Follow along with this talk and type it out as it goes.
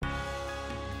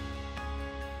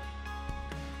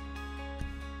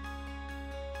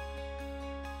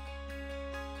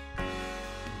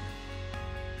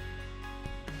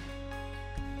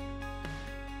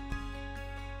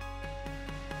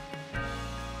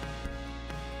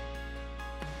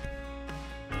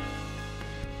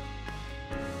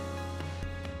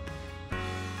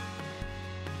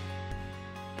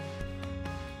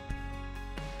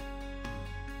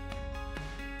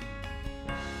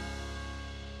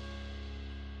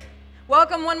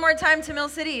Welcome one more time to Mill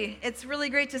City. It's really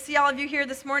great to see all of you here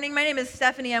this morning. My name is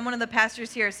Stephanie. I'm one of the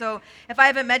pastors here. So if I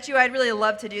haven't met you, I'd really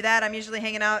love to do that. I'm usually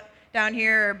hanging out down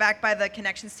here or back by the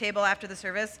connections table after the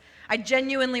service. I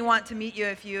genuinely want to meet you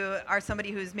if you are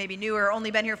somebody who's maybe new or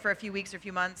only been here for a few weeks or a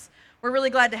few months. We're really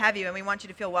glad to have you, and we want you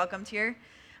to feel welcomed here.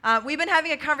 We've been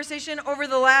having a conversation over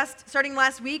starting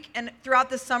last week and throughout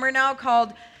this summer now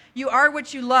called You Are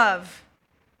What You Love.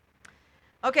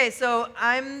 Okay, so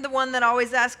I'm the one that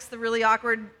always asks the really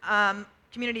awkward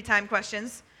community time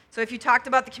questions. So if you talked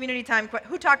about the community time,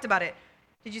 who talked about it?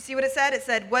 Did you see what it said? It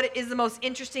said, what is the most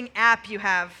interesting app you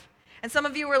have? And some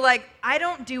of you were like, I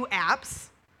don't do apps.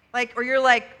 Or you're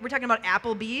like, we're talking about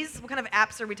Applebee's? What kind of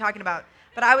apps are we talking about?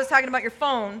 But I was talking about your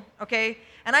phone, okay?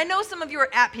 And I know some of you are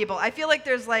app people. I feel like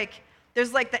there's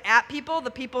the app people,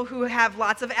 the people who have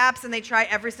lots of apps and they try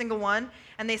every single one,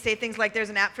 and they say things like there's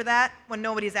an app for that when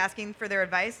nobody's asking for their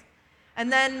advice.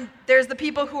 And then there's the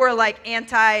people who are like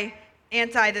anti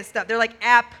this stuff. They're like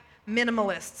app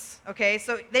minimalists, okay?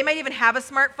 So they might even have a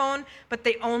smartphone, but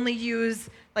they only use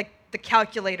like the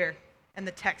calculator and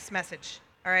the text message,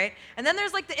 all right? And then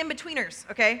there's like the in-betweeners,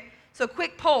 okay? So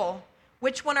quick poll,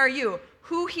 which one are you?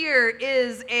 Who here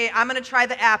is I'm gonna try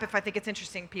the app if I think it's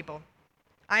interesting, people?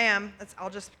 I am.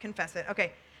 I'll just confess it.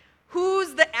 Okay.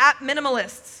 Who's the app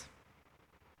minimalists?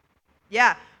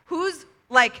 Yeah. Who's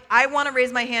like, I want to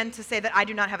raise my hand to say that I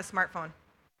do not have a smartphone.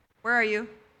 Where are you?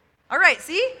 All right.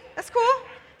 See? That's cool.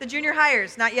 The junior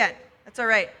hires. Not yet. That's all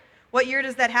right. What year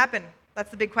does that happen?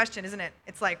 That's the big question, isn't it?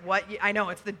 It's like, I know,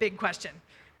 it's the big question.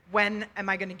 When am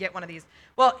I going to get one of these?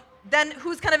 Well, then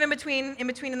who's kind of in between in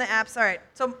the apps? All right.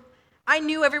 So I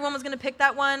knew everyone was going to pick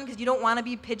that one because you don't want to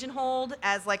be pigeonholed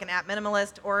as like an app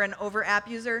minimalist or an over app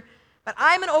user. But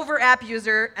I'm an over app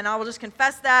user, and I will just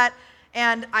confess that.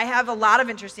 And I have a lot of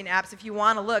interesting apps. If you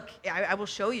want to look, I will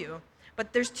show you.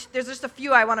 But there's just a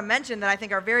few I want to mention that I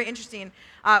think are very interesting.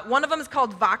 One of them is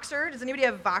called Voxer. Does anybody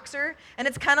have Voxer? And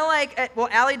it's kind of like, well,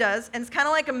 Allie does, and it's kind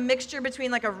of like a mixture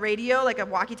between like a radio, like a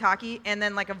walkie-talkie, and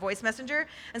then like a voice messenger.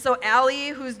 And so Allie,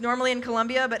 who's normally in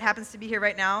Colombia but happens to be here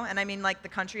right now, and I mean like the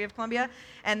country of Colombia,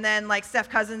 and then like Steph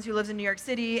Cousins, who lives in New York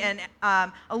City, and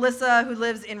Alyssa, who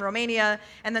lives in Romania,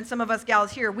 and then some of us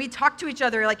gals here, we talk to each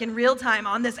other like in real time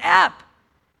on this app.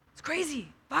 It's crazy.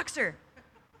 Voxer.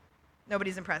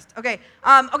 Nobody's impressed. Okay,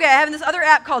 I have this other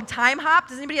app called Time Hop.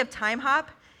 Does anybody have Time Hop?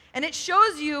 And it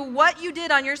shows you what you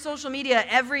did on your social media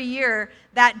every year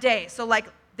that day. So like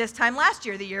this time last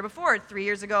year, the year before, 3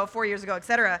 years ago, 4 years ago,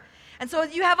 etc. And so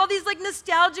you have all these like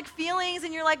nostalgic feelings,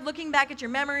 and you're like looking back at your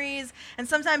memories, and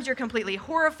sometimes you're completely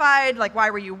horrified, like why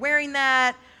were you wearing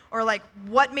that? Or like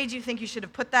what made you think you should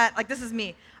have put that? Like this is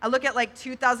me. I look at like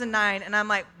 2009 and I'm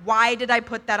like, why did I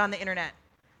put that on the internet?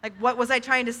 Like what was I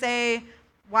trying to say?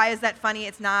 Why is that funny?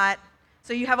 It's not.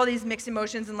 So you have all these mixed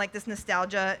emotions and like this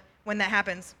nostalgia when that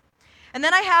happens. And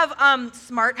then I have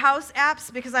smart house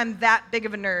apps because I'm that big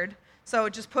of a nerd. So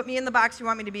just put me in the box you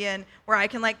want me to be in where I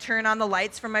can like turn on the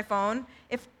lights from my phone.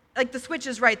 If like the switch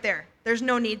is right there. There's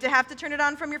no need to have to turn it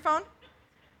on from your phone,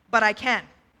 but I can.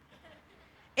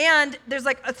 And there's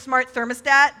like a smart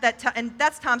thermostat and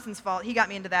that's Thompson's fault. He got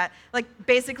me into that. Like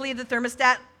basically the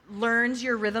thermostat learns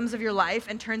your rhythms of your life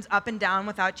and turns up and down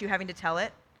without you having to tell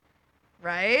it.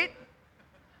 Right?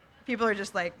 People are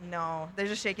just like, no. They're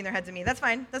just shaking their heads at me. That's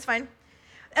fine. That's fine.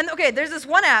 And okay, there's this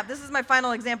one app. This is my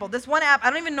final example. This one app, I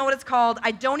don't even know what it's called.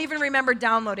 I don't even remember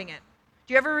downloading it.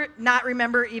 Do you ever not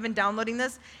remember even downloading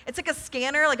this? It's like a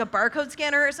scanner, like a barcode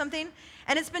scanner or something.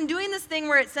 And it's been doing this thing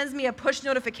where it sends me a push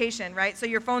notification, right? So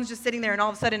your phone's just sitting there and all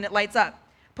of a sudden it lights up.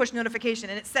 Push notification.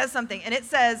 And it says something. And it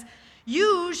says,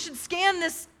 you should scan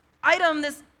this item,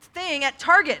 this thing at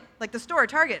Target, like the store,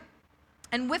 Target.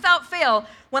 And without fail,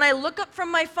 when I look up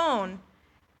from my phone,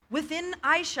 within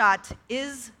eyeshot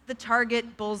is the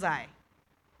Target bullseye.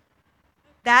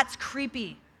 That's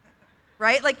creepy,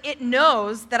 right? Like it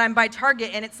knows that I'm by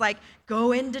Target and it's like,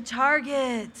 go into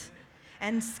Target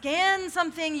and scan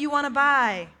something you want to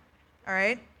buy, all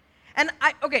right? And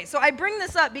so I bring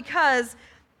this up because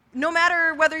no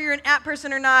matter whether you're an app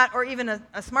person or not, or even a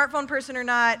smartphone person or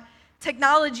not,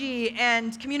 technology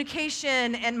and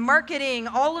communication and marketing,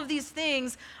 all of these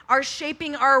things are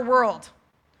shaping our world.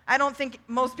 I don't think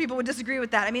most people would disagree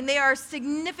with that. I mean, they are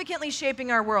significantly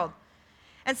shaping our world.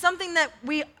 And something that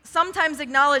we sometimes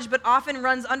acknowledge but often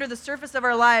runs under the surface of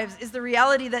our lives is the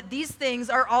reality that these things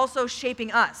are also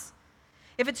shaping us.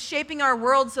 If it's shaping our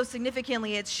world so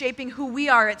significantly, it's shaping who we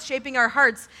are, it's shaping our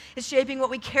hearts, it's shaping what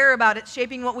we care about, it's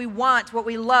shaping what we want, what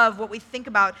we love, what we think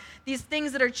about. These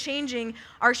things that are changing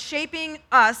are shaping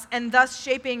us and thus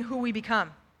shaping who we become,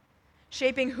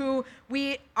 shaping who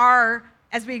we are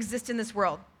as we exist in this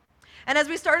world. And as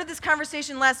we started this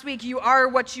conversation last week, you are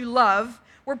what you love,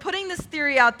 we're putting this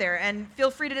theory out there, and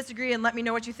feel free to disagree and let me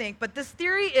know what you think. But this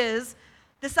theory is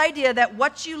this idea that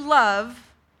what you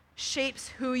love shapes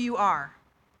who you are.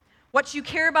 What you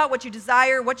care about, what you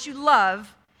desire, what you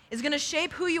love is going to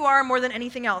shape who you are more than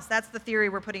anything else. That's the theory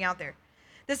we're putting out there.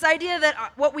 This idea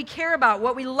that what we care about,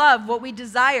 what we love, what we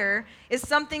desire is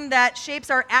something that shapes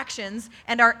our actions,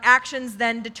 and our actions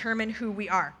then determine who we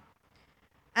are.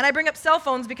 And I bring up cell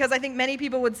phones because I think many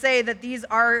people would say that these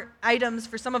are items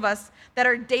for some of us that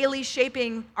are daily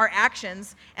shaping our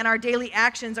actions, and our daily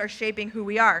actions are shaping who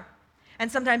we are. And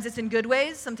sometimes it's in good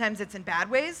ways, sometimes it's in bad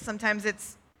ways, sometimes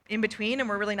it's in between and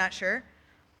we're really not sure.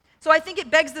 So I think it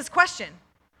begs this question: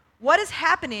 what is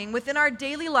happening within our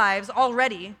daily lives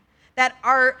already that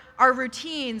our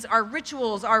routines, our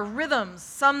rituals, our rhythms,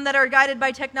 some that are guided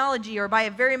by technology or by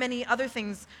very many other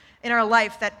things in our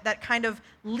life that kind of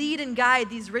lead and guide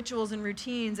these rituals and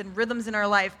routines and rhythms in our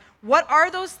life, what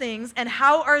are those things and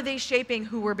how are they shaping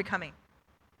who we're becoming?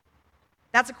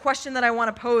 That's a question that I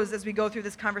want to pose as we go through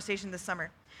this conversation this summer.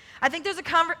 I think there's a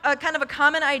kind of a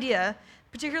common idea,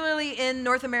 particularly in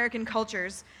North American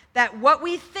cultures, that what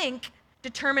we think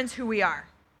determines who we are.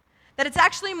 That it's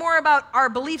actually more about our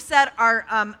belief set,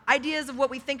 our ideas of what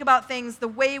we think about things, the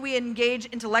way we engage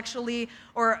intellectually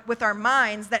or with our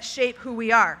minds that shape who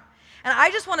we are. And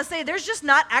I just want to say there's just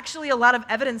not actually a lot of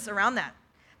evidence around that.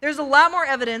 There's a lot more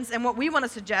evidence, and what we want to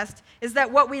suggest is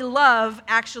that what we love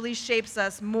actually shapes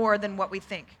us more than what we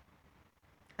think.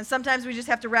 And sometimes we just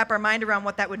have to wrap our mind around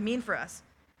what that would mean for us.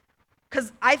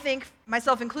 Because I think,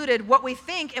 myself included, what we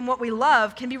think and what we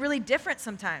love can be really different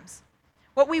sometimes.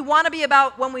 What we want to be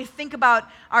about when we think about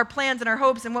our plans and our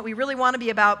hopes and what we really want to be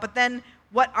about, but then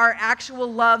what our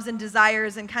actual loves and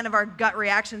desires and kind of our gut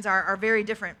reactions are very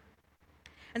different.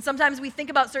 And sometimes we think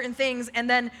about certain things and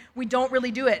then we don't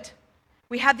really do it.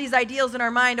 We have these ideals in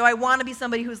our mind, oh, I want to be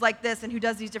somebody who's like this and who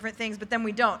does these different things, but then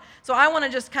we don't. So I want to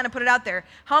just kind of put it out there.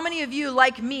 How many of you,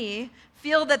 like me,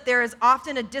 feel that there is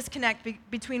often a disconnect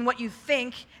between what you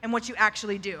think and what you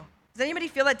actually do? Does anybody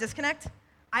feel that disconnect?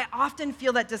 I often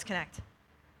feel that disconnect.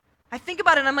 I think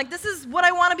about it and I'm like, this is what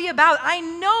I want to be about. I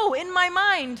know in my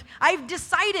mind, I've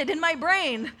decided in my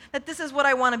brain that this is what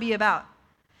I want to be about.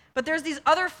 But there's these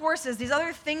other forces, these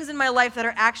other things in my life that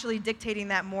are actually dictating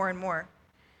that more and more.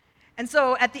 And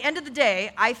so at the end of the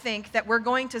day, I think that we're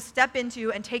going to step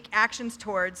into and take actions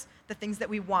towards the things that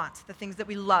we want, the things that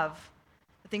we love,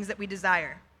 the things that we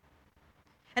desire.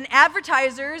 And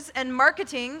advertisers and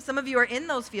marketing, some of you are in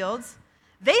those fields,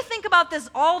 they think about this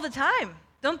all the time,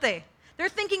 don't they? They're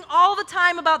thinking all the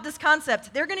time about this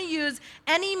concept. They're going to use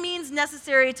any means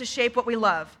necessary to shape what we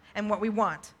love and what we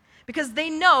want. Because they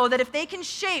know that if they can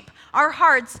shape our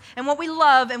hearts and what we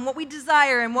love and what we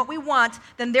desire and what we want,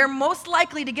 then they're most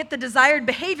likely to get the desired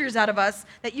behaviors out of us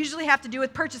that usually have to do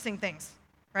with purchasing things,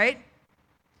 right?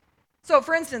 So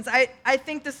for instance, I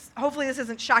think this, hopefully this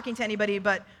isn't shocking to anybody,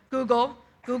 but Google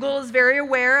is very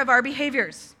aware of our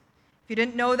behaviors. If you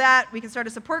didn't know that, we can start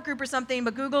a support group or something,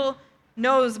 but Google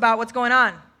knows about what's going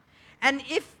on. And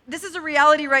if this is a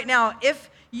reality right now, if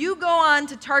you go on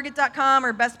to Target.com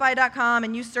or BestBuy.com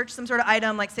and you search some sort of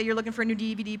item, like say you're looking for a new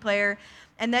DVD player,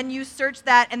 and then you search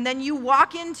that, and then you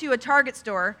walk into a Target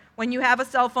store when you have a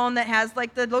cell phone that has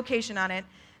like the location on it,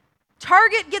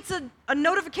 Target gets a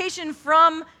notification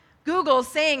from Google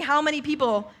saying how many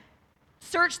people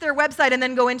search their website and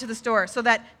then go into the store, so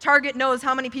that Target knows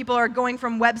how many people are going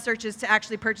from web searches to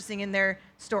actually purchasing in their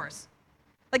stores.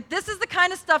 Like, this is the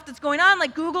kind of stuff that's going on.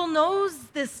 Like, Google knows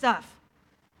this stuff.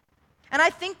 And I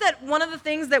think that one of the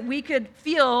things that we could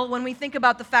feel when we think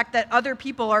about the fact that other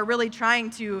people are really trying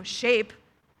to shape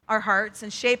our hearts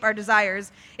and shape our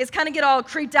desires is kind of get all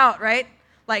creeped out, right?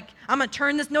 Like, I'm going to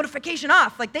turn this notification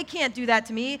off. Like, they can't do that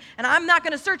to me, and I'm not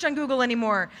going to search on Google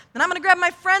anymore. And I'm going to grab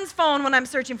my friend's phone when I'm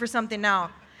searching for something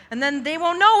now. And then they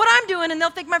won't know what I'm doing, and they'll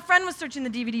think my friend was searching the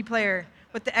DVD player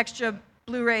with the extra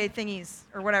Blu-ray thingies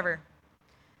or whatever.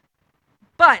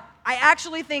 But I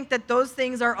actually think that those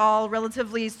things are all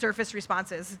relatively surface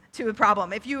responses to a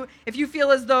problem. If you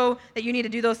feel as though that you need to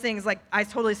do those things, like, I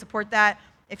totally support that.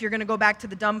 If you're going to go back to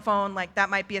the dumb phone, like, that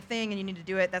might be a thing and you need to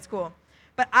do it, that's cool.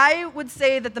 But I would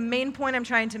say that the main point I'm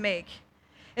trying to make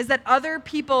is that other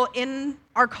people in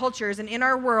our cultures and in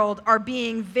our world are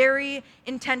being very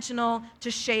intentional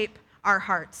to shape our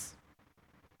hearts.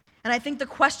 And I think the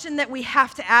question that we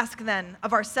have to ask then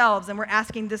of ourselves, and we're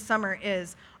asking this summer,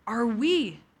 is, are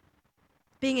we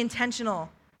being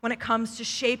intentional when it comes to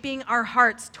shaping our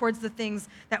hearts towards the things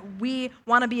that we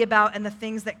want to be about and the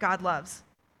things that God loves?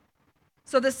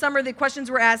 So this summer, the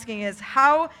questions we're asking is,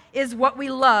 how is what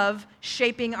we love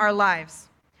shaping our lives?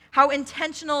 How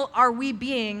intentional are we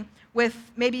being with,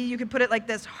 maybe you could put it like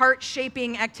this,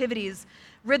 heart-shaping activities,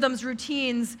 rhythms,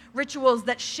 routines, rituals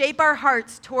that shape our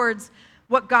hearts towards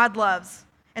what God loves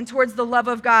and towards the love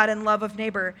of God and love of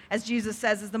neighbor, as Jesus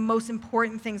says, is the most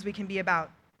important things we can be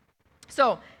about.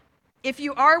 So, if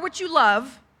you are what you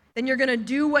love, then you're going to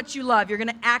do what you love. You're going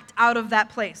to act out of that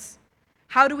place.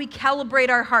 How do we calibrate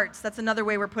our hearts? That's another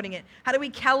way we're putting it. How do we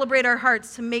calibrate our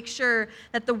hearts to make sure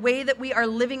that the way that we are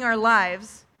living our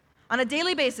lives on a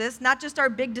daily basis, not just our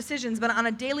big decisions, but on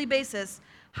a daily basis,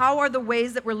 how are the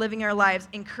ways that we're living our lives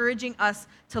encouraging us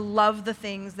to love the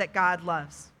things that God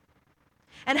loves?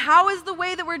 And how is the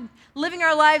way that we're living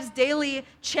our lives daily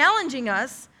challenging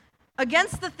us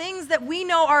against the things that we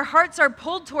know our hearts are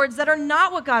pulled towards that are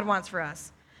not what God wants for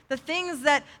us? The things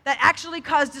that actually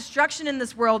cause destruction in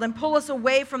this world and pull us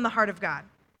away from the heart of God.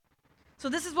 So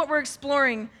this is what we're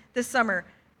exploring this summer.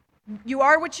 You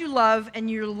are what you love, and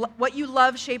what you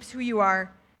love shapes who you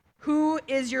are. Who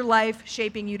is your life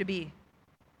shaping you to be?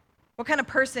 What kind of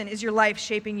person is your life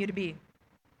shaping you to be?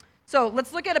 So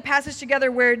let's look at a passage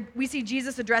together where we see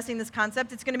Jesus addressing this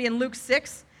concept. It's going to be in Luke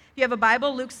 6. If you have a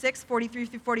Bible, Luke 6, 43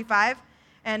 through 45,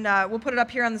 and we'll put it up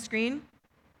here on the screen.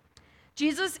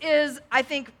 Jesus is, I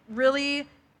think, really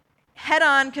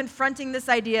head-on confronting this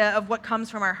idea of what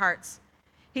comes from our hearts.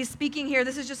 He's speaking here,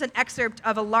 this is just an excerpt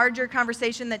of a larger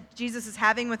conversation that Jesus is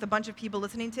having with a bunch of people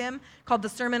listening to him called the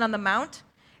Sermon on the Mount.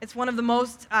 It's one of the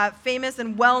most famous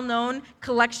and well-known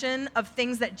collection of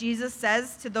things that Jesus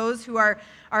says to those who are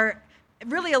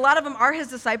really, a lot of them are his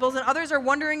disciples, and others are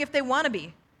wondering if they want to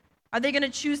be. Are they going to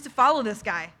choose to follow this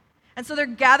guy? And so they're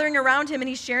gathering around him, and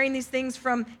he's sharing these things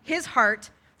from his heart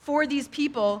for these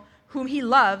people whom he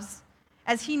loves,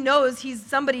 as he knows he's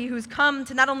somebody who's come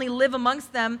to not only live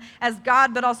amongst them as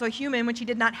God, but also human, which he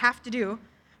did not have to do,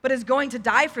 but is going to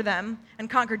die for them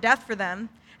and conquer death for them.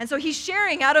 And so he's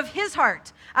sharing out of his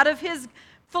heart, out of his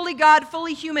fully God,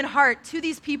 fully human heart to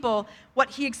these people what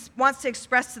he wants to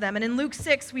express to them. And in Luke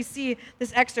 6, we see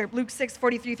this excerpt, Luke 6,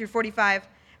 43 through 45,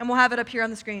 and we'll have it up here on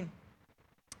the screen.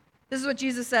 This is what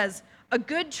Jesus says. A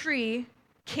good tree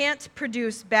can't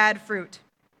produce bad fruit,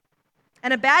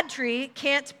 and a bad tree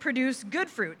can't produce good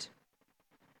fruit.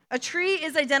 A tree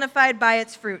is identified by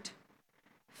its fruit.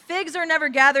 Figs are never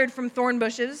gathered from thorn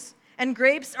bushes, and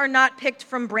grapes are not picked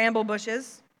from bramble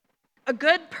bushes. A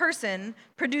good person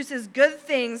produces good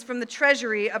things from the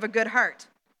treasury of a good heart,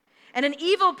 and an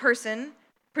evil person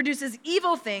produces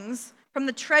evil things from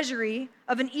the treasury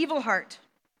of an evil heart.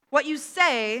 What you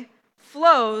say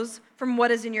flows from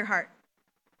what is in your heart.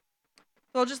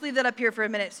 So I'll just leave that up here for a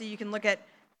minute so you can look at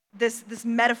this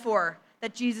metaphor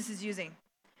that Jesus is using.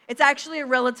 It's actually a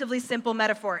relatively simple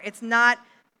metaphor. It's not,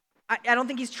 I don't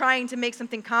think he's trying to make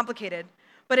something complicated,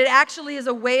 but it actually is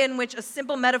a way in which a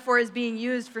simple metaphor is being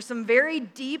used for some very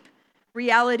deep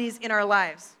realities in our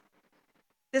lives.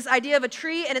 This idea of a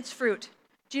tree and its fruit.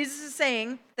 Jesus is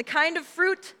saying the kind of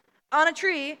fruit on a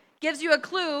tree gives you a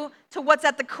clue to what's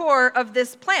at the core of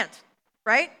this plant,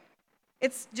 right?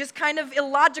 It's just kind of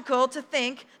illogical to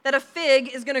think that a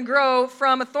fig is going to grow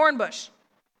from a thorn bush.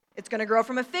 It's going to grow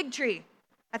from a fig tree.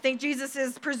 I think Jesus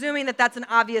is presuming that that's an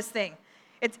obvious thing.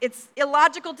 It's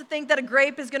illogical to think that a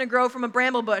grape is going to grow from a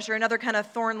bramble bush or another kind of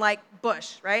thorn-like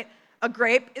bush, right? A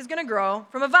grape is going to grow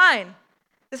from a vine.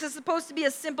 This is supposed to be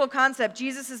a simple concept.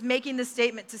 Jesus is making this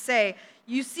statement to say,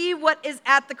 you see what is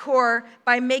at the core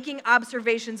by making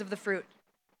observations of the fruit.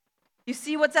 You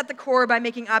see what's at the core by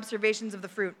making observations of the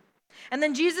fruit. And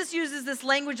then Jesus uses this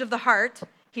language of the heart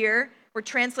here, we're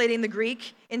translating the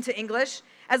Greek into English,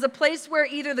 as a place where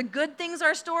either the good things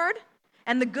are stored,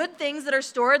 and the good things that are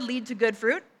stored lead to good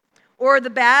fruit, or the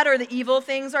bad or the evil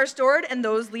things are stored, and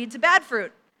those lead to bad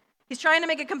fruit. He's trying to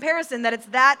make a comparison that it's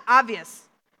that obvious,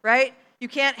 right? You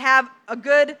can't have a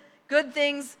good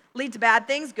things lead to bad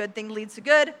things, good thing leads to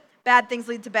good, bad things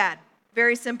lead to bad.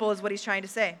 Very simple is what he's trying to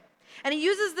say. And he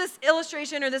uses this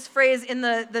illustration or this phrase in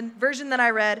the version that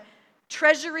I read,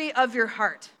 treasury of your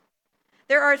heart.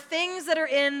 There are things that are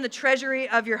in the treasury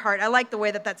of your heart. I like the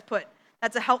way that that's put.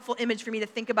 That's a helpful image for me to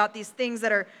think about these things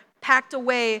that are packed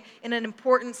away in an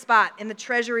important spot in the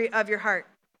treasury of your heart.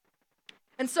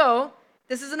 And so,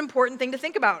 this is an important thing to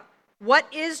think about. What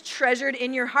is treasured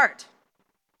in your heart?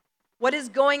 What is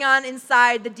going on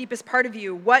inside the deepest part of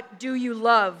you? What do you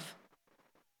love?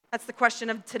 That's the question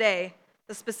of today.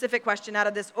 The specific question out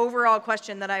of this overall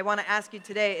question that I want to ask you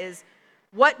today is,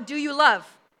 what do you love?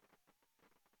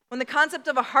 When the concept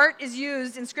of a heart is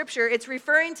used in Scripture, it's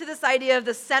referring to this idea of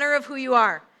the center of who you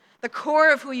are, the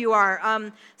core of who you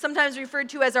are, sometimes referred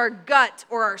to as our gut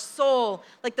or our soul,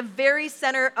 like the very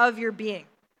center of your being.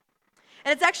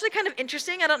 And it's actually kind of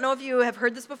interesting. I don't know if you have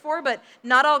heard this before, but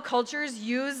not all cultures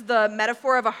use the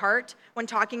metaphor of a heart when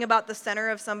talking about the center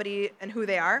of somebody and who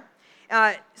they are.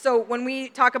 So when we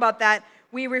talk about that,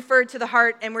 we refer to the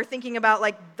heart and we're thinking about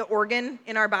like the organ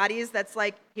in our bodies that's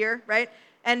like here, right?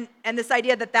 And this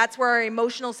idea that that's where our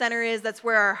emotional center is, that's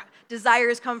where our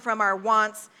desires come from, our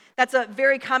wants. That's a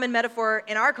very common metaphor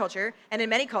in our culture and in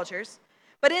many cultures.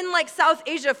 But in like South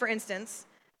Asia, for instance,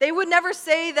 they would never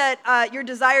say that your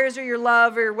desires or your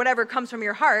love or whatever comes from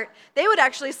your heart. They would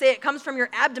actually say it comes from your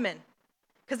abdomen.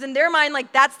 Because in their mind,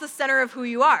 like that's the center of who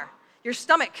you are, your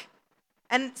stomach.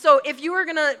 And so if you were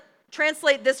going to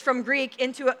translate this from Greek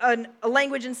into a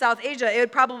language in South Asia, it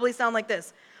would probably sound like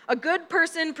this. A good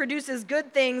person produces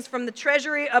good things from the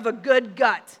treasury of a good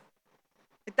gut.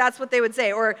 Like that's what they would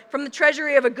say. Or from the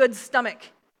treasury of a good stomach,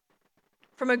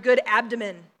 from a good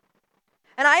abdomen.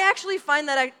 And I actually find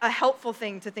that a helpful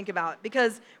thing to think about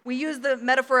because we use the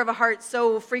metaphor of a heart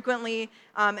so frequently,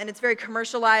 and it's very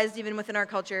commercialized even within our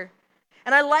culture.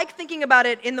 And I like thinking about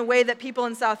it in the way that people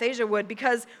in South Asia would,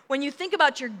 because when you think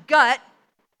about your gut,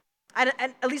 and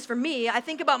at least for me, I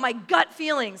think about my gut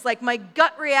feelings, like my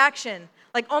gut reaction,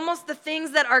 like almost the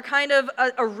things that are kind of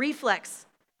a reflex.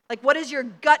 Like what is your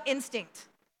gut instinct?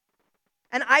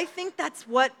 And I think that's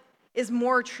what is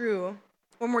more true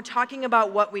when we're talking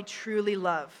about what we truly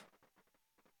love.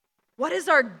 What is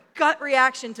our gut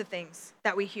reaction to things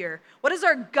that we hear? What is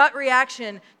our gut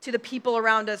reaction to the people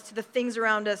around us, to the things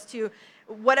around us, to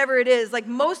whatever it is? Like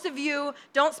most of you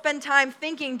don't spend time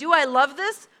thinking, do I love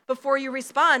this? Before you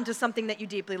respond to something that you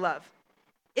deeply love.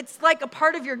 It's like a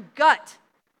part of your gut.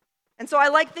 And so I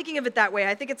like thinking of it that way.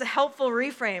 I think it's a helpful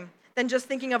reframe than just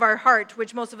thinking of our heart,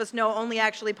 which most of us know only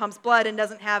actually pumps blood and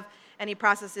doesn't have any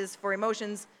processes for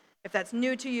emotions. If that's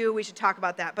new to you, we should talk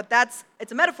about that. But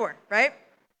it's a metaphor, right?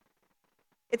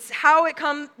 It's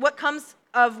what comes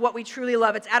of what we truly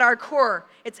love. It's at our core.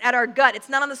 It's at our gut. It's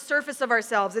not on the surface of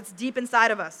ourselves. It's deep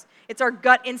inside of us. It's our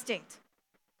gut instinct.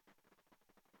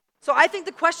 So I think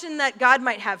the question that God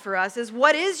might have for us is,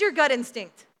 what is your gut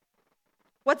instinct?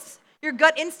 What's your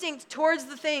gut instinct towards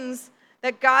the things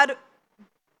that God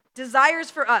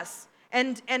desires for us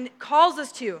and calls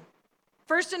us to?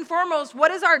 First and foremost,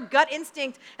 what is our gut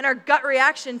instinct and our gut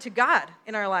reaction to God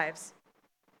in our lives?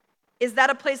 Is that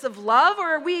a place of love, or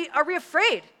are we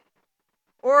afraid?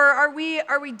 Or are we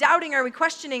doubting? Are we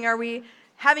questioning? Are we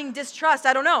having distrust?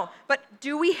 I don't know. But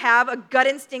do we have a gut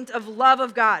instinct of love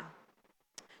of God?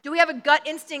 Do we have a gut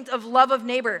instinct of love of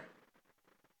neighbor?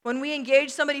 When we engage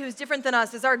somebody who's different than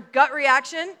us, is our gut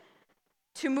reaction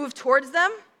to move towards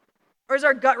them, or is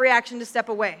our gut reaction to step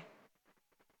away?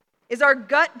 Is our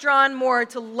gut drawn more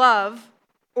to love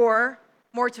or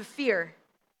more to fear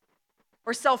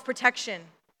or self-protection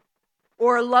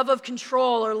or love of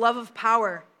control or love of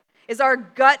power? Is our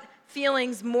gut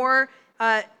feelings more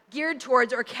geared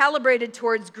towards or calibrated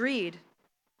towards greed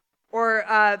or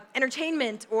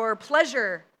entertainment or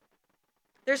pleasure?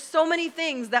 There's so many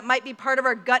things that might be part of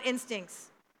our gut instincts.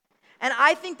 And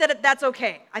I think that that's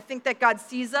okay. I think that God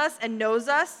sees us and knows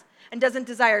us and doesn't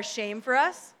desire shame for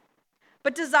us,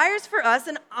 but desires for us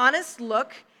an honest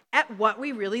look at what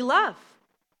we really love.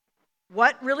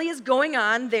 What really is going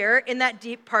on there in that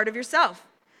deep part of yourself.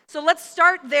 So let's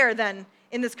start there then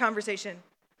in this conversation.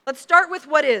 Let's start with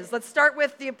what is. Let's start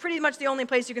with pretty much the only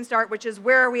place you can start, which is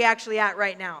where are we actually at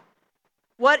right now?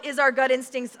 What is our gut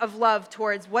instincts of love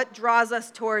towards? What draws us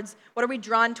towards? What are we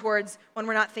drawn towards when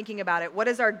we're not thinking about it? What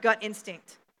is our gut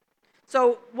instinct?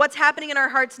 So what's happening in our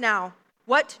hearts now?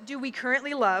 What do we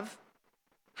currently love?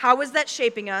 How is that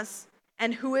shaping us?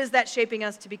 And who is that shaping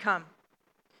us to become?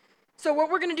 So what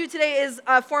we're going to do today is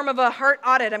a form of a heart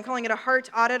audit. I'm calling it a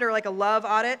heart audit or like a love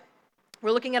audit.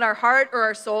 We're looking at our heart or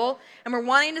our soul, and we're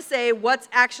wanting to say what's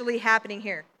actually happening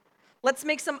here. Let's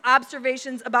make some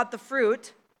observations about the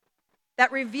fruit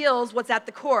that reveals what's at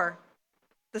the core,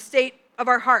 the state of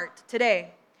our heart today.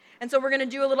 And so we're going to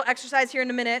do a little exercise here in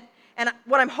a minute, and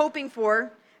what I'm hoping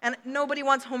for, and nobody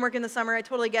wants homework in the summer, I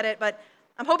totally get it, but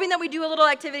I'm hoping that we do a little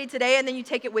activity today and then you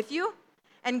take it with you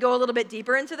and go a little bit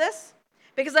deeper into this.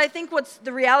 Because I think what's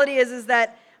the reality is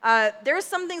that there are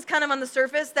some things kind of on the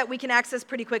surface that we can access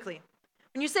pretty quickly.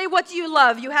 When you say, what do you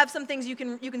love, you have some things you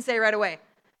can say right away.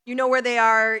 You know where they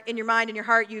are in your mind, in your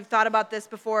heart. You've thought about this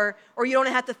before, or you don't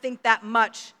have to think that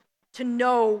much to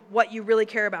know what you really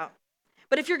care about.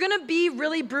 But if you're going to be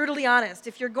really brutally honest,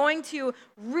 if you're going to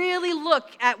really look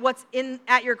at what's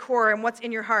at your core and what's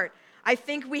in your heart, I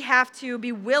think we have to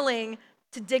be willing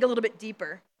to dig a little bit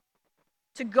deeper,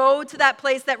 to go to that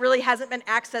place that really hasn't been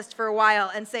accessed for a while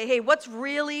and say, hey, what's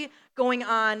really going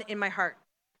on in my heart?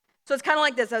 So it's kind of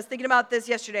like this. I was thinking about this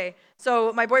yesterday.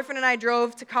 So my boyfriend and I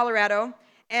drove to Colorado,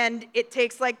 and it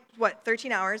takes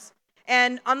 13 hours.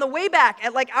 And on the way back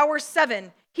at hour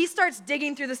 7, he starts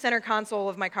digging through the center console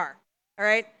of my car. All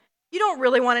right? You don't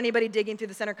really want anybody digging through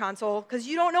the center console because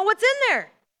you don't know what's in there,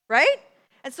 right?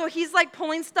 And so he's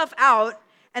pulling stuff out,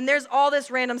 and there's all this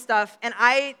random stuff, and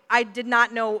I did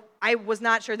not know, I was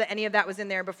not sure that any of that was in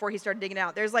there before he started digging it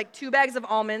out. There's 2 bags of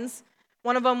almonds.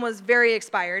 One of them was very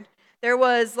expired. There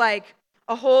was a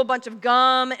whole bunch of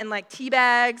gum and tea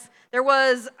bags. There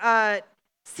was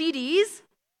CDs.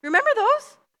 Remember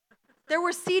those? There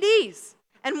were CDs.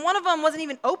 And one of them wasn't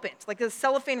even opened. The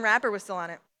cellophane wrapper was still on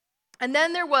it. And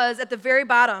then there was, at the very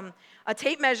bottom, a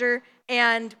tape measure,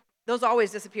 and those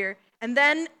always disappear. And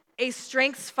then a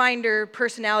StrengthsFinder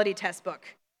personality test book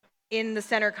in the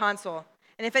center console.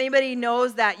 And if anybody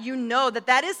knows that, you know that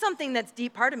that is something that's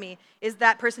deep part of me, is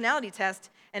that personality test,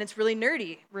 and it's really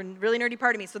nerdy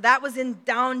part of me. So that was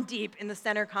down deep in the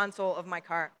center console of my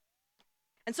car.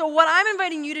 And so what I'm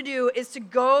inviting you to do is to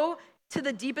go to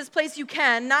the deepest place you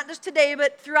can, not just today,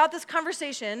 but throughout this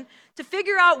conversation, to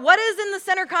figure out what is in the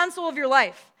center console of your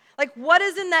life. What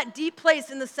is in that deep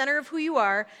place in the center of who you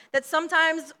are that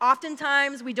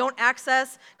oftentimes, we don't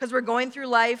access because we're going through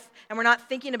life and we're not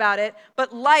thinking about it,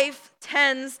 but life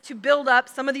tends to build up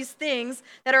some of these things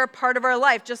that are a part of our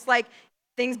life, just like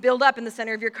things build up in the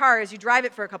center of your car as you drive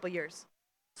it for a couple years.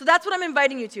 So that's what I'm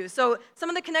inviting you to. So some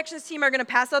of the Connections team are going to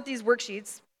pass out these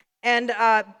worksheets, and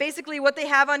basically what they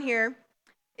have on here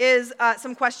is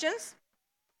some questions,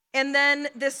 and then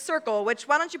this circle, which,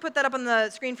 why don't you put that up on the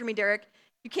screen for me, Derek?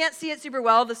 You can't see it super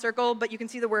well, the circle, but you can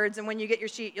see the words, and when you get your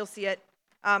sheet, you'll see it.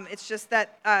 It's just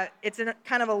that it's in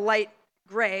kind of a light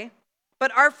gray.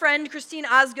 But our friend Christine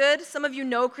Osgood, some of you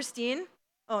know Christine.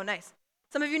 Oh, nice.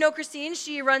 Some of you know Christine.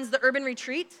 She runs the Urban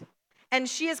Retreat, and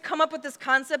she has come up with this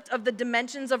concept of the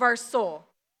dimensions of our soul.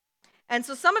 And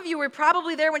so some of you were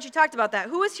probably there when she talked about that.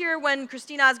 Who was here when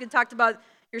Christine Osgood talked about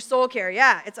your soul care?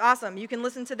 Yeah, it's awesome. You can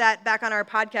listen to that back on our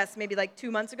podcast maybe 2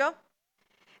 months ago.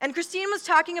 And Christine was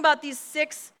talking about these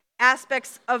 6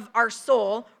 aspects of our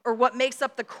soul, or what makes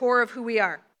up the core of who we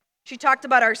are. She talked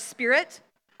about our spirit,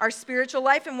 our spiritual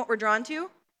life and what we're drawn to,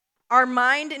 our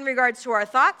mind in regards to our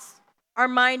thoughts, our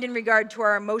mind in regard to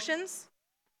our emotions,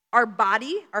 our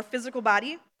body, our physical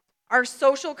body, our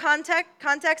social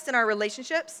context and our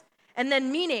relationships, and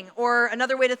then meaning, or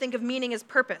another way to think of meaning is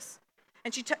purpose.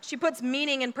 And she puts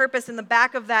meaning and purpose in the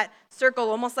back of that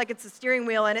circle, almost like it's a steering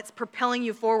wheel, and it's propelling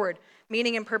you forward.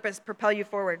 Meaning and purpose propel you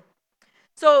forward.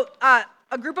 So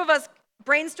a group of us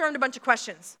brainstormed a bunch of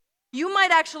questions. You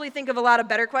might actually think of a lot of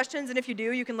better questions, and if you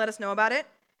do, you can let us know about it.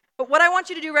 But what I want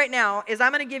you to do right now is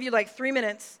I'm going to give you 3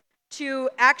 minutes to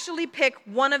actually pick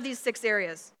one of these 6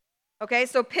 areas. Okay,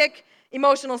 so pick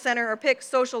emotional center, or pick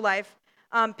social life,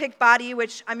 pick body,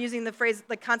 which I'm using the phrase,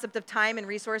 concept of time and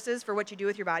resources for what you do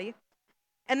with your body.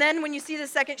 And then when you see the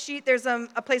second sheet, there's a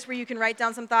place where you can write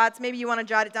down some thoughts. Maybe you want to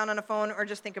jot it down on a phone or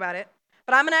just think about it.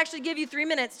 But I'm going to actually give you 3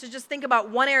 minutes to just think about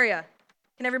one area.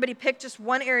 Can everybody pick just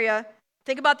one area?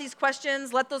 Think about these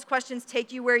questions. Let those questions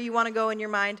take you where you want to go in your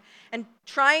mind, and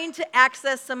trying to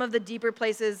access some of the deeper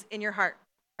places in your heart.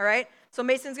 All right? So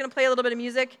Mason's going to play a little bit of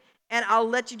music, and I'll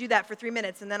let you do that for 3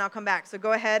 minutes, and then I'll come back. So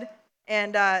go ahead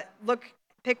and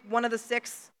pick one of the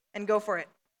 6 and go for it.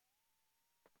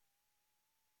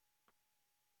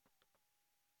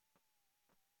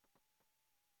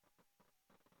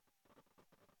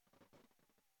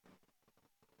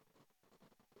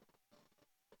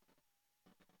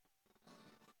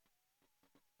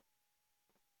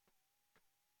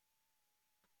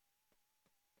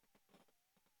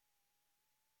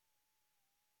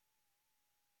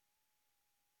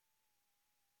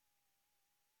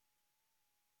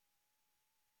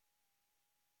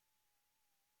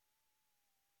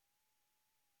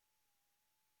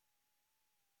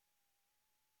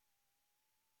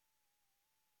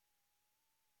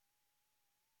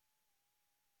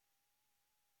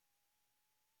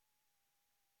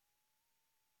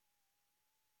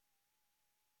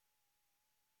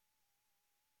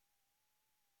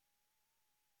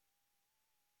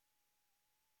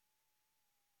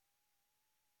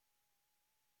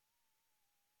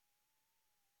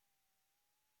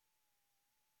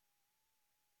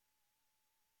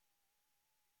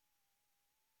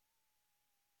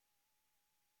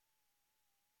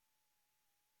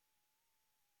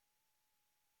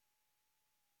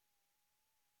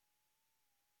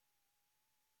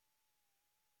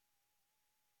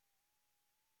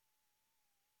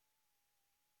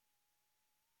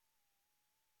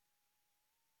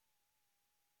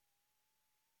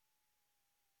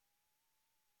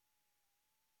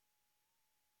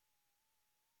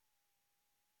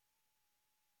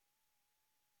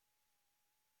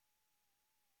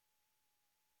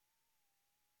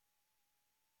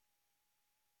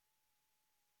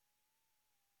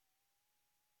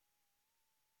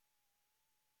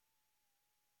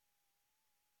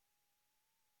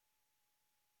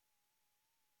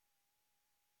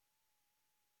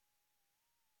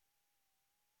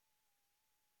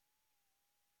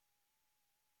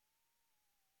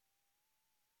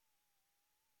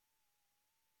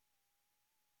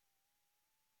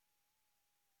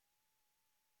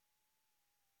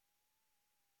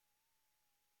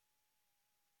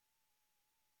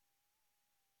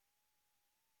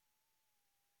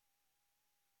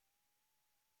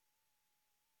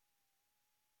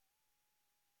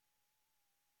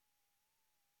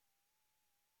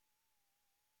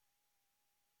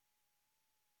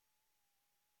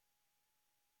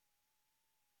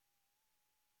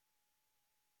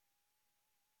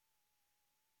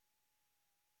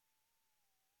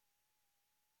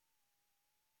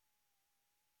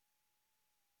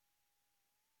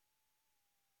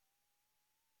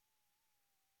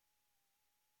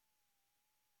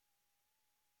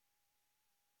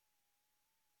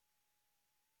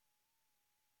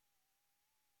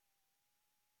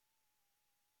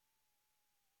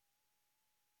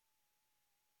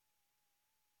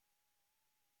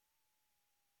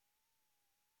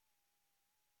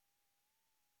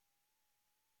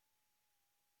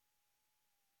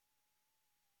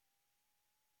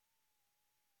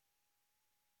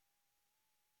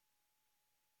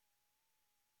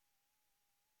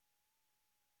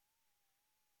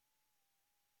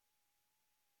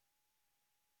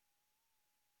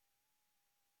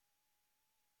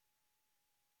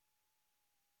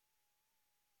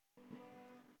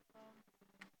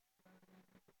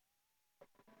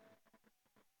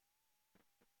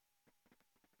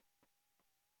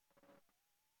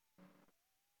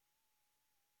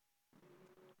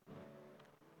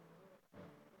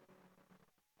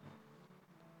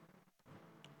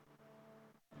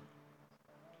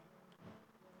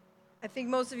 I think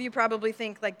most of you probably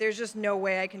think, like, there's just no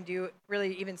way I can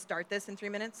really even start this in 3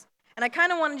 minutes. And I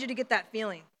kind of wanted you to get that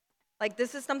feeling. Like,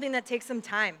 this is something that takes some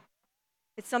time.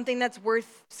 It's something that's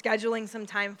worth scheduling some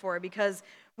time for because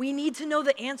we need to know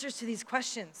the answers to these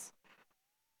questions.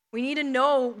 We need to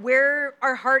know where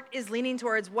our heart is leaning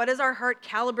towards. What is our heart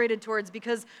calibrated towards?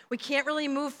 Because we can't really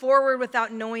move forward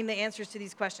without knowing the answers to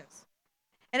these questions.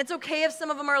 And it's okay if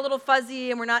some of them are a little fuzzy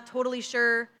and we're not totally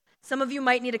sure. Some of you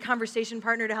might need a conversation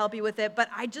partner to help you with it, but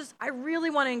I really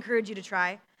want to encourage you to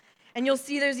try. And you'll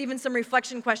see there's even some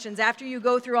reflection questions. After you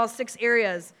go through all 6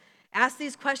 areas, ask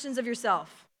these questions of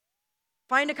yourself.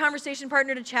 Find a conversation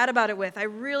partner to chat about it with. I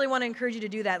really want to encourage you to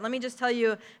do that. Let me just tell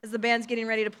you, as the band's getting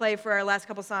ready to play for our last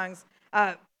couple songs,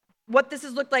 what this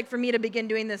has looked like for me to begin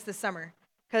doing this summer.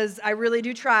 Because I really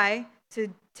do try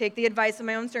to take the advice of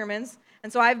my own sermons.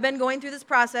 And so I've been going through this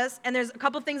process, and there's a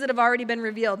couple things that have already been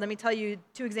revealed. Let me tell you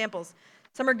 2 examples.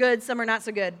 Some are good, some are not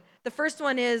so good. The first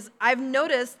one is I've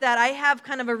noticed that I have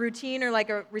kind of a routine or like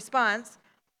a response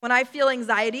when I feel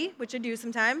anxiety, which I do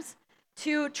sometimes,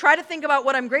 to try to think about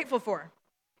what I'm grateful for.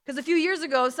 Because a few years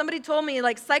ago, somebody told me,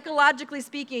 like, psychologically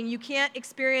speaking, you can't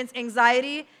experience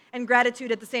anxiety and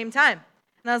gratitude at the same time.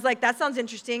 And I was like, that sounds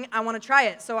interesting. I want to try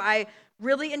it. So I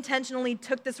really intentionally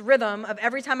took this rhythm of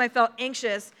every time I felt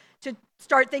anxious to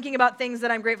start thinking about things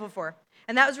that I'm grateful for.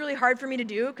 And that was really hard for me to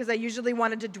do because I usually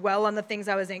wanted to dwell on the things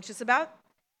I was anxious about.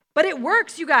 But it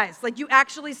works, you guys. Like, you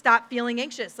actually stop feeling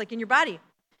anxious, like in your body.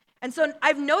 And so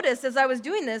I've noticed as I was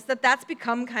doing this that that's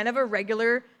become kind of a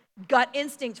regular gut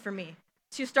instinct for me,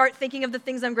 to start thinking of the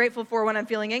things I'm grateful for when I'm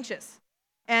feeling anxious.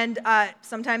 And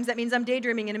sometimes that means I'm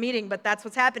daydreaming in a meeting, but that's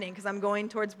what's happening because I'm going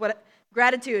towards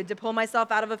gratitude to pull myself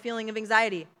out of a feeling of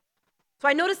anxiety. So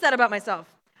I noticed that about myself.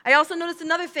 I also noticed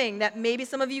another thing that maybe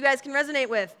some of you guys can resonate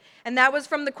with, and that was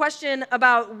from the question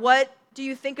about what do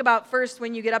you think about first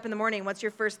when you get up in the morning? What's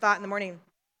your first thought in the morning?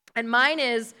 And mine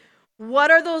is,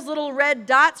 what are those little red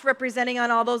dots representing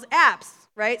on all those apps,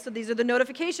 right? So these are the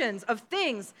notifications of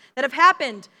things that have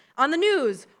happened on the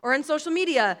news or on social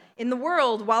media in the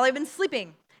world while I've been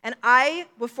sleeping. And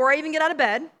before I even get out of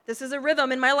bed, this is a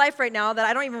rhythm in my life right now that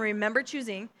I don't even remember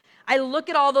choosing, I look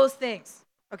at all those things,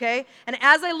 okay? And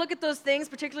as I look at those things,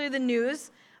 particularly the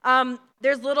news,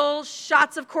 there's little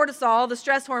shots of cortisol, the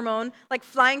stress hormone, like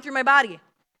flying through my body.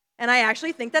 And I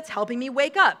actually think that's helping me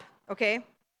wake up, okay?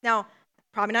 Now,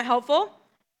 probably not helpful,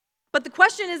 but the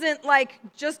question isn't like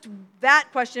just that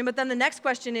question, but then the next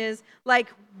question is like,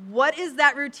 what is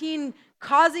that routine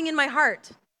causing in my heart?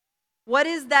 What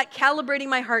is that calibrating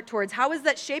my heart towards? How is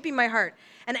that shaping my heart?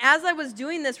 And as I was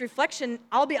doing this reflection,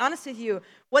 I'll be honest with you,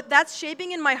 what that's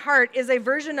shaping in my heart is a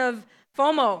version of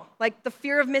FOMO, like the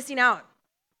fear of missing out.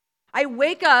 I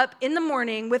wake up in the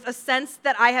morning with a sense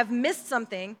that I have missed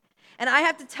something, and I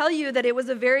have to tell you that it was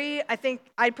a very, I think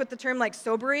I'd put the term like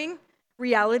sobering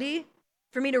reality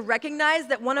for me to recognize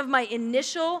that one of my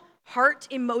initial heart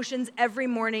emotions every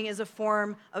morning is a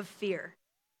form of fear.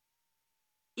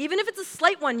 Even if it's a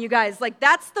slight one, you guys, like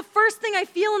that's the first thing I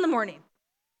feel in the morning.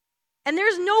 And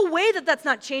there's no way that that's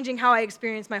not changing how I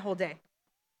experience my whole day.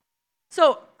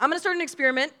 So I'm going to start an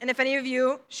experiment, and if any of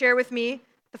you share with me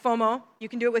the FOMO, you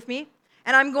can do it with me.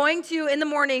 And I'm going to, in the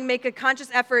morning, make a conscious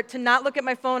effort to not look at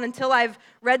my phone until I've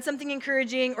read something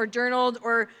encouraging or journaled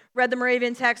or read the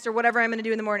Moravian text or whatever I'm going to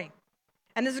do in the morning.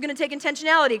 And this is going to take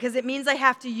intentionality because it means I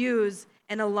have to use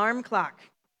an alarm clock,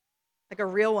 like a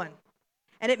real one.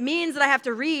 And it means that I have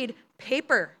to read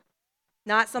paper,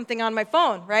 not something on my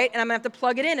phone, right? And I'm going to have to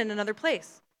plug it in another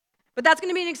place. But that's going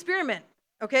to be an experiment,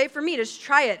 okay, for me to just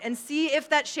try it and see if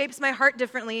that shapes my heart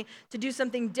differently to do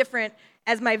something different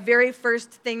as my very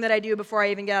first thing that I do before I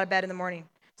even get out of bed in the morning.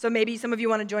 So maybe some of you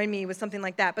want to join me with something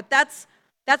like that. But that's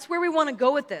where we want to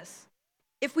go with this.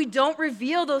 If we don't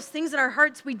reveal those things in our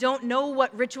hearts, we don't know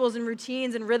what rituals and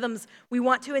routines and rhythms we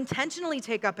want to intentionally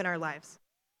take up in our lives.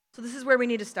 So this is where we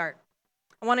need to start.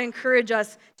 I want to encourage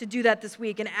us to do that this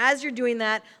week. And as you're doing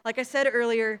that, like I said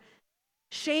earlier,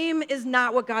 shame is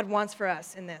not what God wants for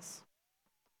us in this.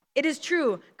 It is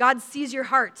true. God sees your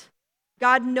heart.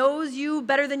 God knows you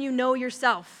better than you know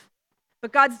yourself.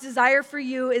 But God's desire for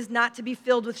you is not to be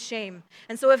filled with shame.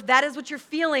 And so if that is what you're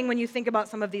feeling when you think about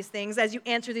some of these things, as you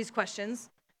answer these questions,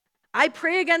 I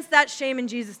pray against that shame in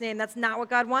Jesus' name. That's not what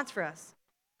God wants for us.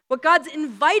 What God's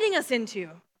inviting us into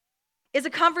is a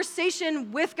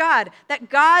conversation with God, that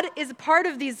God is a part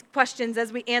of these questions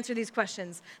as we answer these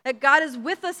questions, that God is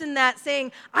with us in that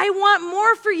saying, I want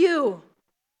more for you.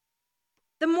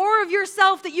 The more of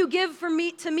yourself that you give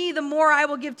to me, the more I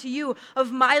will give to you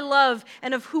of my love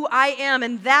and of who I am.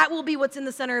 And that will be what's in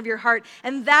the center of your heart.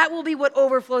 And that will be what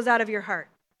overflows out of your heart.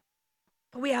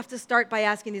 But we have to start by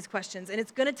asking these questions, and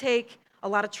it's going to take a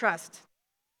lot of trust.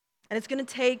 And it's going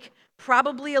to take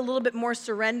probably a little bit more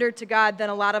surrender to God than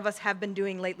a lot of us have been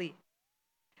doing lately.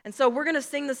 And so we're going to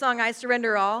sing the song, I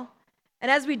Surrender All. And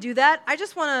as we do that, I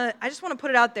just want to put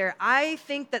it out there. I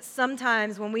think that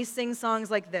sometimes when we sing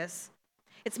songs like this,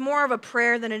 it's more of a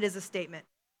prayer than it is a statement.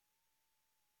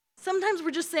 Sometimes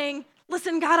we're just saying,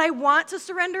 listen, God, I want to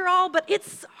surrender all, but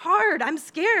it's hard. I'm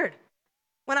scared.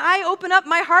 When I open up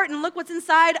my heart and look what's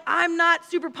inside, I'm not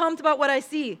super pumped about what I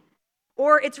see.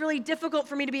 Or it's really difficult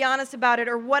for me to be honest about it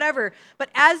or whatever. But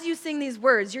as you sing these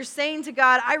words, you're saying to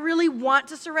God, I really want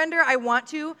to surrender. I want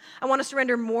to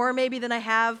surrender more maybe than I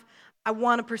have. I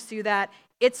want to pursue that.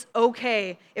 It's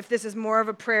okay if this is more of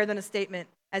a prayer than a statement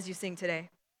as you sing today.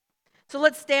 So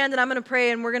let's stand, and I'm going to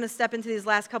pray, and we're going to step into these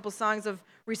last couple songs of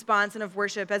response and of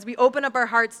worship as we open up our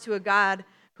hearts to a God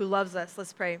who loves us.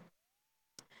 Let's pray.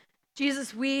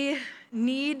 Jesus, we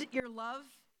need your love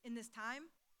in this time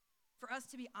for us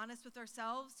to be honest with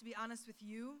ourselves, to be honest with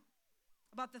you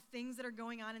about the things that are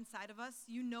going on inside of us.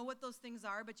 You know what those things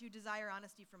are, but you desire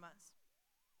honesty from us.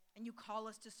 And you call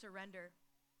us to surrender,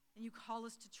 and you call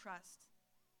us to trust.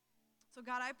 So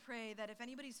God, I pray that if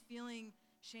anybody's feeling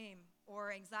shame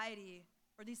or anxiety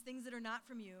or these things that are not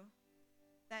from you,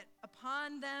 that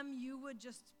upon them you would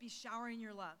just be showering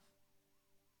your love.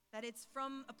 That it's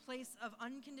from a place of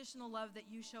unconditional love that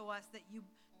you show us, that you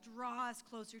draw us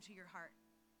closer to your heart,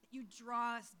 that you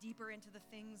draw us deeper into the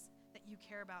things that you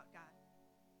care about, God.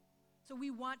 So we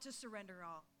want to surrender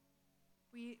all.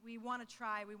 We want to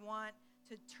try. We want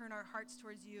to turn our hearts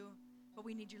towards you, but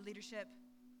we need your leadership.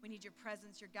 We need your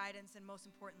presence, your guidance, and most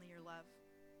importantly, your love.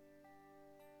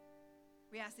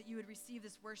 We ask that you would receive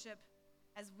this worship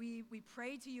as we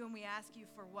pray to you and we ask you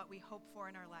for what we hope for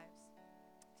in our lives.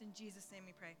 It's in Jesus' name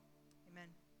we pray. Amen.